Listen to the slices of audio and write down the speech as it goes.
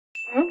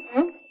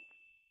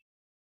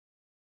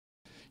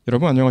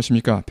여러분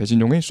안녕하십니까?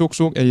 배진용의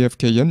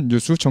쏙쏙afkn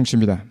뉴스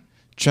청취입니다.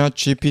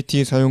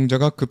 챗GPT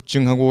사용자가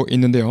급증하고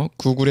있는데요.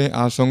 구글의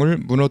아성을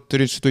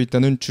무너뜨릴 수도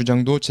있다는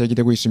주장도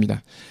제기되고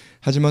있습니다.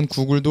 하지만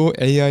구글도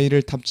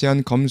AI를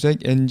탑재한 검색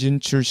엔진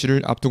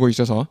출시를 앞두고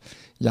있어서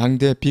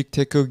양대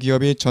빅테크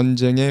기업의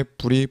전쟁에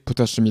불이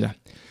붙었습니다.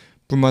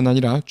 뿐만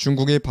아니라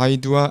중국의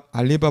바이두와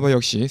알리바바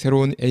역시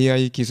새로운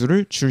AI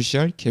기술을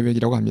출시할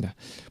계획이라고 합니다.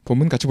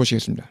 본문 같이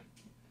보시겠습니다.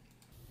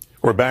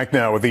 We're back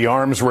now with the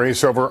arms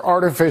race over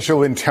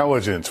artificial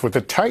intelligence, with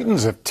the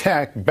titans of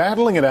tech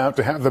battling it out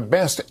to have the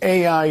best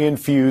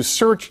AI-infused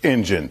search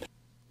engine.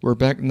 We're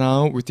back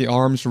now with the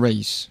arms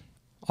race.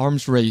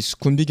 Arms race,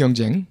 군비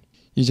경쟁.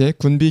 이제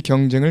군비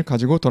경쟁을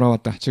가지고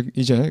돌아왔다. 즉,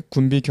 이제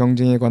군비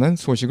경쟁에 관한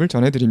소식을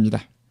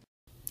전해드립니다.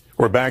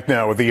 We're back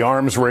now with the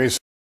arms race.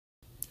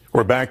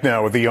 We're back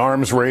now with the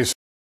arms race.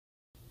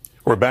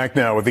 We're back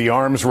now with the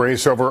arms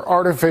race over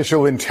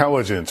artificial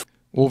intelligence.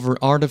 Over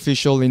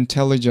artificial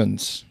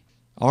intelligence.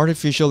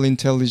 Artificial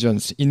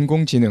intelligence,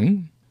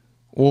 인공지능.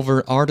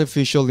 Over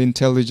artificial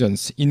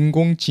intelligence,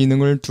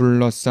 인공지능을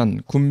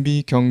둘러싼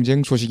군비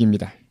경쟁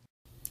소식입니다.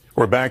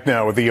 We're back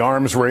now with the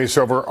arms race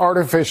over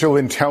artificial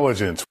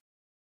intelligence.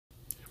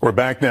 We're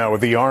back now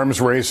with the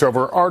arms race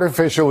over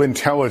artificial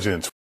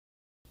intelligence.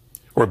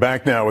 We're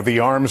back now with the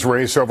arms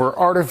race over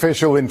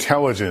artificial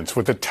intelligence,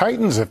 with the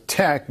titans of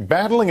tech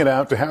battling it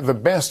out to have the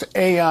best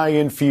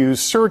AI-infused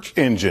search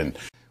engine.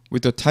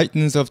 With the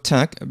titans of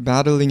tech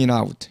battling it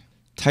out.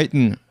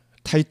 타이탄,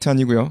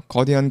 타이탄이고요.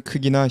 거대한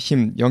크기나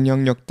힘,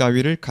 영향력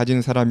따위를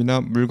가진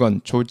사람이나 물건,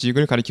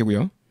 조직을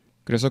가리키고요.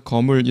 그래서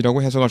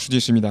거물이라고 해석할 수도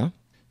있습니다.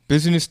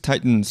 Business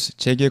Titans,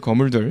 재계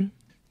거물들.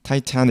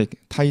 타이타닉,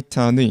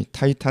 타이탄의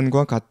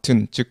타이탄과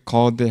같은, 즉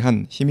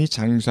거대한, 힘이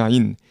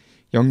장사인,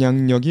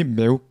 영향력이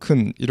매우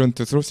큰 이런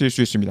뜻으로 쓰일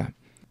수 있습니다.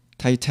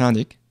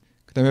 타이타닉.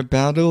 그 다음에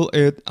battle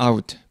it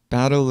out,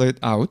 battle it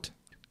out.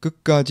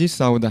 끝까지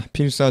싸우다,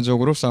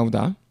 필사적으로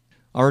싸우다.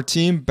 Our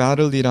team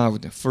battled it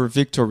out for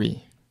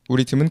victory.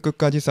 우리 팀은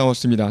끝까지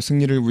싸웠습니다.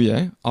 승리를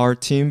위해. Our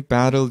team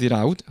battled it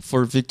out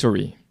for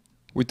victory.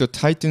 With the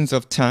titans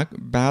of tech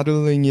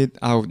battling it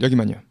out.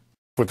 여기만요.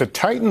 With the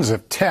titans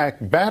of tech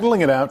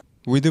battling it out.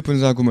 with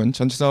분사구문,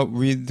 전치사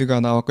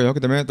with가 나왔고요. 그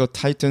다음에 the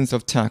titans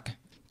of tech.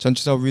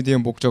 전치사 with의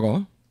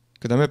목적어.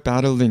 그 다음에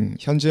battling,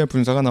 현재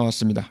분사가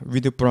나왔습니다.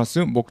 with 플러스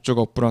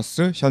목적어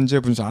플러스 현재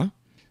분사.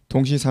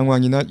 동시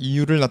상황이나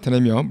이유를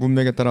나타내며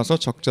문맥에 따라서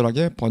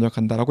적절하게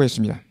번역한다라고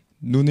했습니다.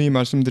 누누이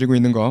말씀드리고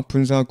있는 거,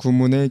 분사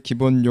구문의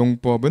기본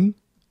용법은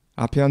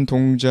앞에 한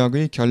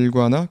동작의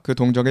결과나 그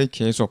동작의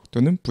계속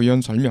또는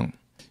부연 설명.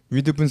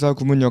 with 분사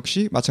구문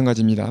역시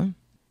마찬가지입니다.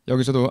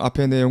 여기서도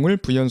앞의 내용을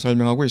부연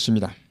설명하고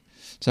있습니다.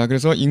 자,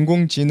 그래서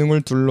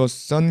인공지능을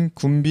둘러싼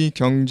군비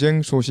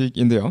경쟁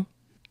소식인데요.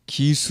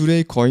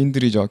 기술의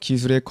거인들이죠.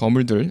 기술의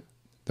거물들.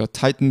 The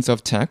Titans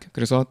of Tech.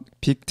 그래서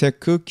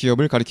빅테크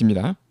기업을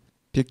가리킵니다.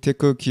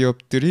 빅테크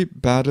기업들이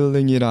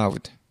battling it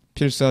out.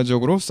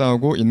 필사적으로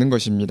싸우고 있는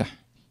것입니다.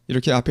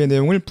 이렇게 앞의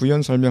내용을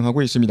부연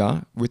설명하고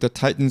있습니다. With the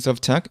titans of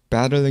tech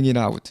battling it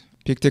out.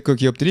 빅테크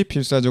기업들이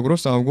필사적으로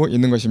싸우고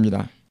있는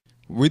것입니다.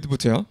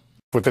 with부터요.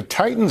 With the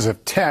titans of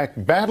tech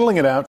battling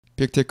it out.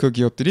 빅테크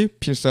기업들이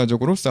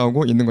필사적으로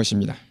싸우고 있는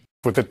것입니다.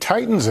 With the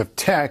titans of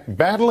tech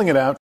battling it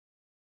out.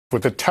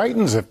 With the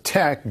titans of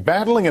tech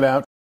battling it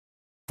out.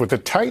 With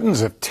the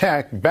titans of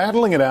tech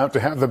battling it out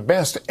to have the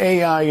best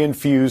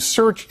AI-infused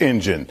search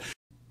engine.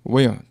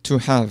 왜요? To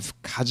have,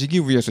 가지기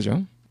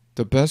위해서죠.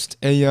 The best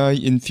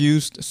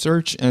AI-infused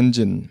search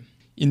engine.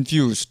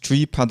 Infuse,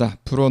 주입하다,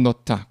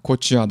 불어넣다,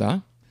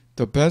 고취하다.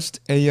 The best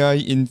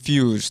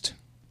AI-infused,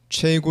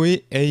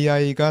 최고의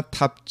AI가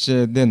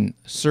탑재된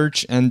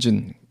search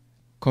engine,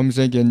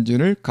 검색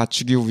엔진을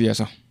갖추기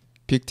위해서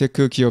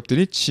빅테크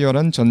기업들이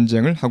치열한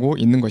전쟁을 하고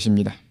있는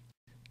것입니다.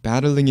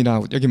 Battling it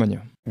out,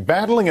 여기만요.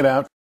 Battling it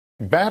out,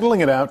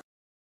 battling it out,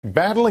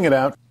 battling it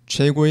out.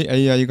 최고의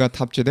AI가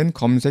탑재된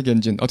검색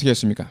엔진, 어떻게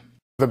했습니까?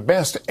 The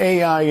best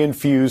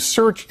AI-infused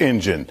search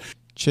engine.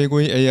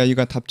 최고의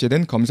AI가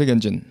탑재된 검색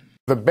엔진.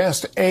 The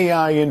best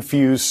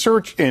AI-infused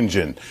search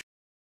engine.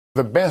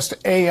 The best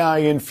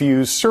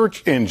AI-infused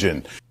search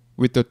engine.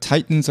 With the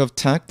titans of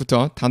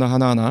tech부터 단어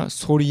하나하나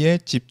소리에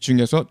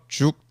집중해서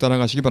쭉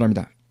따라가시기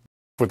바랍니다.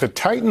 With the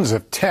titans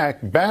of tech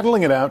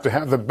battling it out to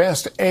have the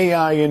best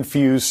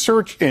AI-infused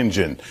search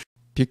engine.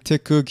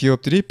 빅테크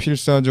기업들이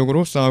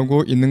필사적으로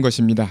싸우고 있는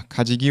것입니다.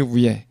 가지기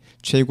위해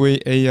최고의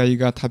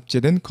AI가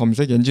탑재된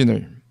검색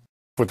엔진을.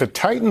 With the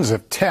titans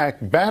of tech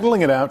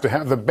battling it out to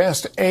have the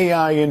best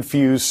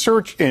AI-infused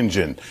search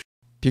engine.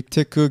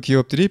 빅테크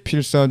기업들이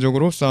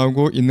필사적으로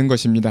싸우고 있는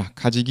것입니다.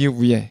 가지기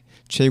위해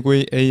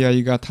최고의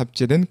AI가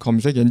탑재된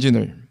검색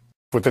엔진을.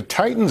 With the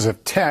titans of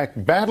tech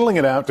battling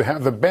it out to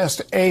have the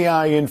best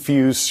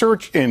AI-infused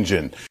search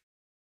engine.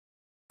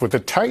 With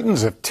the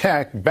titans of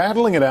tech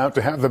battling it out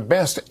to have the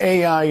best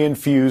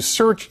AI-infused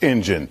search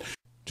engine.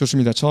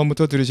 좋습니다.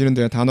 처음부터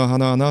들으시는데 단어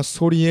하나하나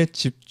소리에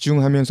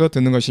집중하면서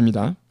듣는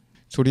것입니다.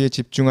 소리에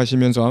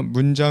집중하시면서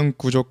문장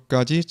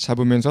구조까지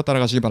잡으면서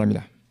따라가시기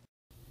바랍니다.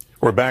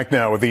 We're back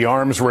now with the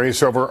arms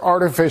race over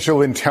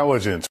artificial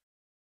intelligence.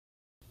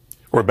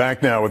 We're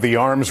back now with the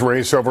arms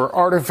race over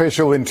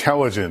artificial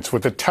intelligence,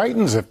 with the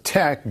titans of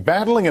tech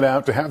battling it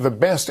out to have the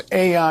best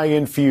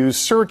AI-infused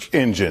search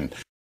engine.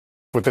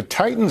 With the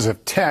titans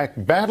of tech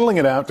battling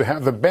it out to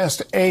have the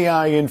best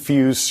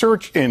AI-infused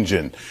search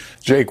engine.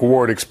 Jake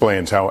Ward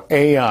explains how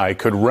AI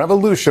could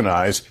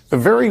revolutionize the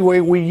very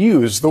way we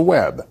use the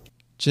web.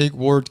 Jake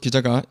Ward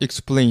기자가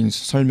explains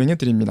설명해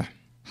드립니다.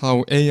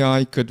 How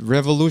AI could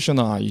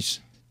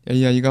revolutionize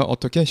AI가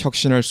어떻게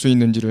혁신할 수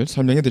있는지를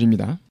설명해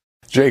드립니다.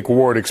 Jake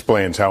Ward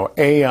explains how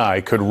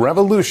AI could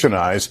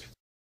revolutionize.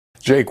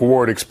 Jake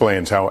Ward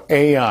explains how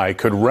AI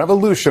could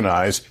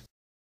revolutionize.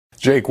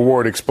 Jake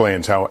Ward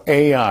explains how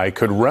AI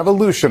could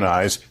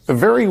revolutionize the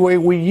very way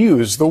we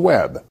use the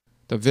web.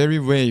 The very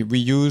way we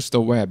use the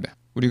web.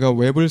 우리가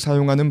웹을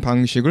사용하는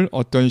방식을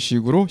어떤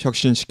식으로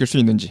혁신시킬 수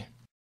있는지.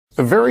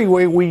 The very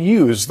way we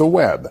use the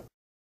web.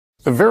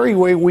 The very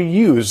way we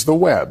use the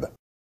web.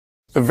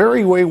 The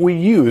very way we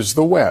use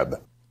the web.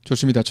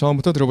 좋습니다.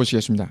 처음부터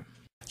들어보시겠습니다.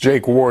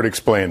 Jake Ward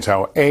explains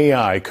how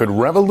AI could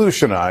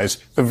revolutionize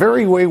the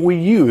very way we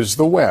use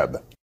the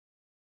web.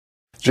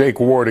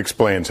 Jake Ward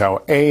explains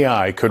how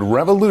AI could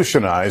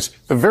revolutionize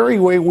the very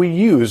way we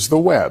use the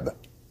web.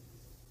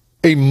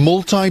 A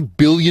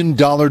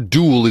multi-billion-dollar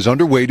duel is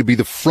underway to be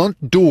the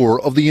front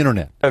door of the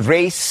Internet. A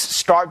race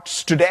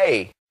starts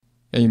today.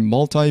 A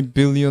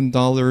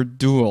multi-billion-dollar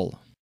duel.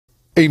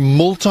 A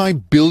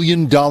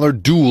multi-billion-dollar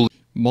duel.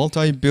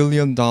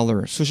 multi-billion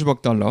dollar,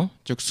 수십억 달러,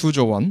 즉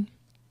수조 원.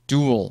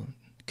 duel,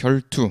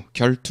 결투,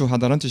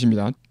 결투하다는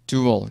뜻입니다.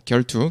 duel,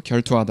 결투,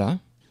 결투하다.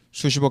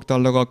 수십억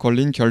달러가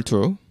걸린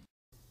결투.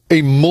 A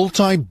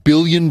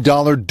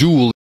multi-billion-dollar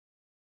duel.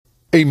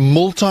 A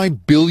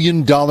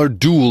multi-billion-dollar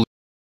duel.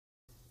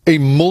 A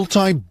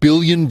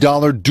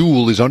multi-billion-dollar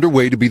duel is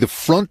underway to be the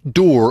front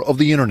door of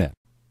the Internet.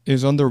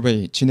 is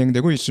underway,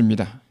 진행되고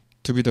있습니다.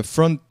 to be the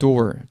front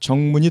door,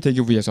 정문이 되기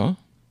위해서.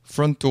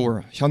 front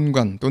door,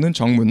 현관 또는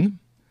정문.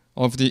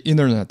 of the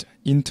internet,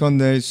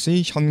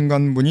 인터넷의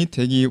현관문이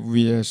되기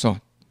위해서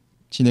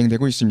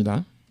진행되고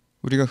있습니다.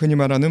 우리가 흔히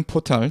말하는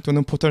포탈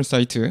또는 포털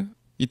사이트,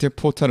 이때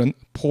포탈은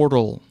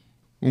portal,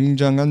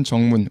 웅장한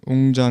정문,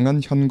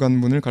 웅장한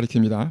현관문을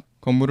가리킵니다.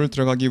 건물을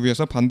들어가기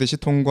위해서 반드시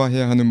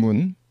통과해야 하는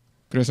문,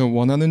 그래서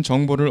원하는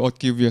정보를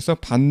얻기 위해서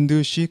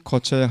반드시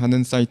거쳐야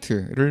하는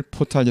사이트를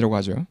포탈이라고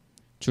하죠.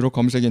 주로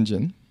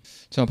검색엔진.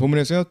 자,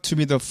 본문에서요. To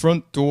be the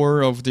front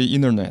door of the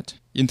internet,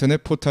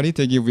 인터넷 포탈이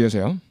되기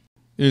위해서요.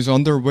 is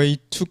underway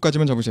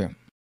to까지만 잡으세요.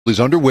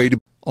 Is underway to.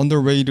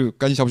 underway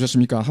to까지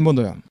잡으셨습니까? 한 번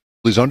더요.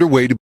 Is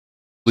underway to.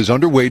 Is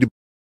underway to.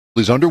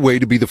 Is underway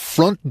to be the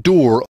front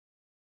door.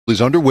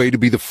 Is underway to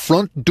be the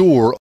front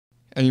door.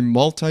 a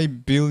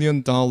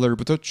multi-billion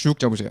dollar부터 쭉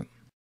잡으세요.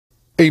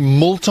 A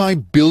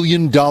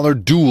multi-billion-dollar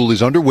duel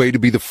is underway to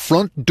be the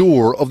front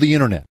door of the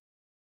Internet.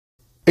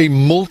 A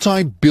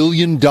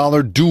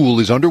multi-billion-dollar duel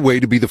is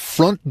underway to be the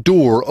front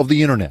door of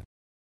the Internet.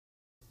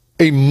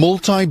 A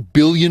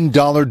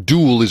multi-billion-dollar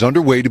duel is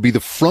underway to be the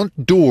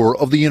front door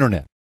of the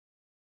Internet.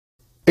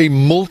 A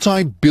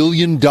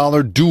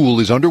multi-billion-dollar duel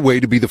is underway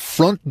to be the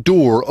front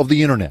door of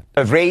the Internet.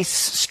 The race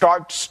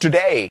starts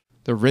today.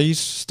 The race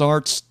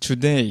starts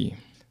today.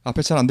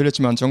 앞에 잘 안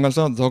들렸지만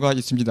정관사 the가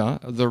있습니다.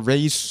 The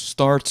race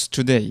starts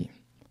today.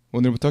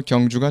 오늘부터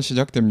경주가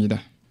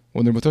시작됩니다.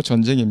 오늘부터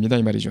전쟁입니다.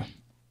 이 말이죠.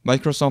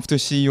 마이크로소프트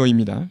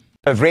CEO입니다.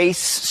 A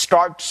race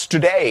starts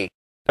today.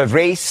 A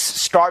race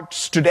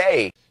starts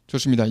today.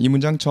 좋습니다. 이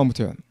문장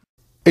처음부터요.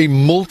 A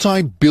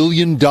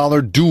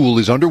multi-billion-dollar duel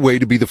is underway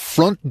to be the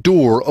front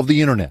door of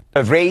the Internet.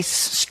 A race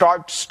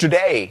starts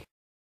today.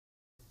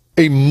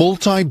 A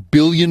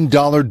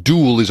multi-billion-dollar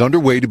duel is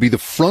underway to be the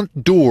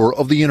front door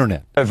of the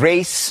Internet. A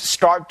race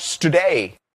starts today.